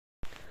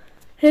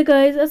Hey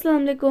guys,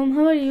 assalamu alaikum.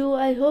 How are you?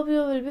 I hope you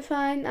will be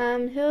fine.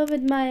 I'm here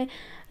with my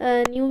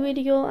new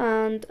video,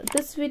 and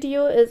this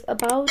video is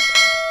about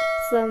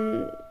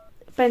some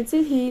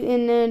pencil heel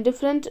in a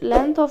different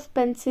length of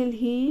pencil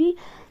heel.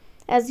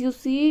 As you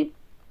see,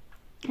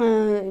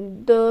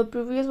 the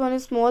previous one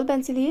is small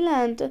pencil heel,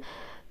 and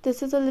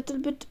this is a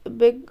little bit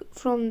big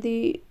from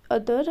the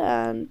other.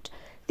 And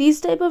these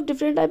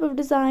different type of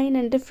design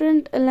and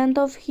different length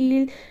of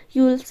heel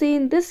you will see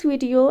in this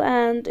video,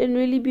 and in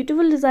really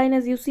beautiful design.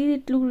 As you see,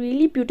 it look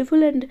really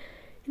beautiful and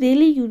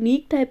really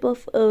unique type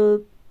of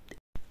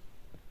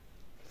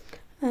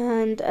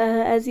and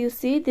as you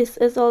see, this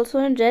is also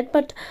in red,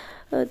 but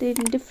the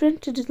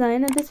different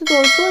design, and this is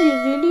also a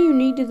really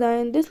unique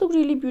design. This look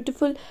really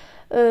beautiful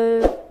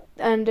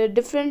and a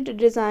different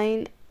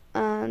design,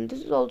 and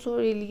this is also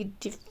really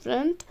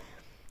different,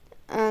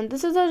 and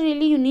this is a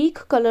really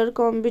unique color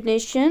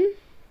combination.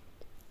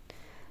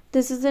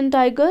 This is in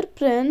tiger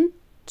print,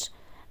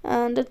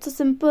 and it's a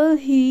simple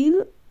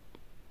heel.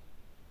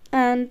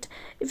 And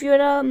if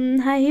you're a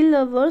high heel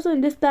lover, so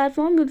in this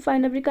platform you'll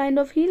find every kind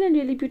of heel and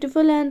really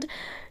beautiful and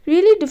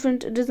really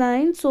different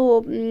design.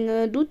 So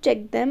do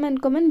check them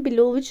and comment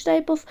below which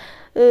type of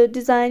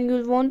design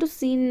you'll want to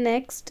see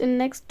next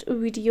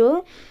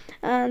video.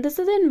 And this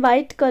is in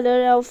white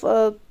color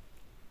of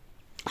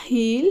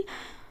heel.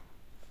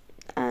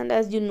 And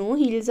as you know,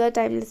 heels are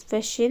timeless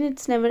fashion,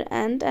 it's never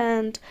end.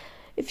 And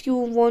if you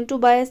want to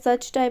buy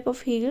such type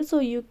of heel, so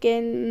you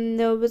can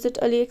visit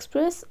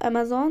AliExpress,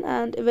 Amazon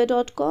and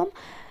eBay.com.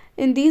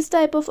 In these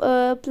type of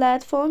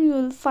platform, you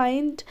will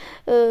find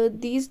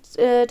these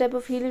type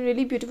of heel in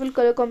really beautiful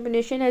color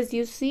combination, as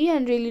you see,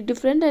 and really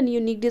different and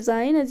unique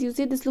design. As you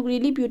see, this look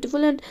really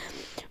beautiful and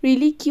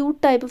really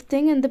cute type of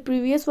thing. And the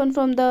previous one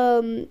from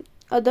the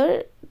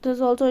other, this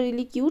is also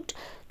really cute.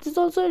 This is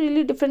also a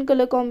really different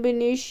color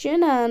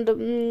combination, and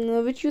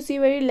which you see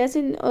very less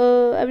in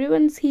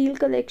everyone's heel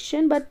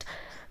collection, but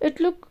it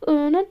look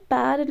not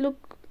bad, it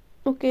look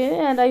okay.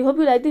 And I hope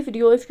you like this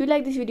video. If you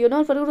like this video,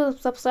 don't forget to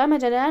subscribe my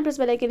channel and press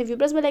bell icon. If you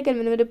press bell icon,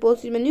 whenever I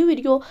post my new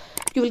video,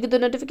 you will get the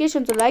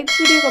notification. So like this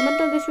video, comment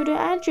on this video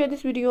and share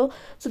this video.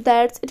 So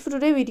that's it for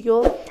today's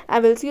video. I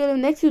will see you in the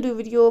next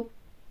video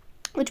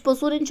which post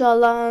soon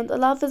inshallah. And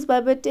Allah Hafiz,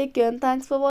 bye bye, take care, and thanks for watching.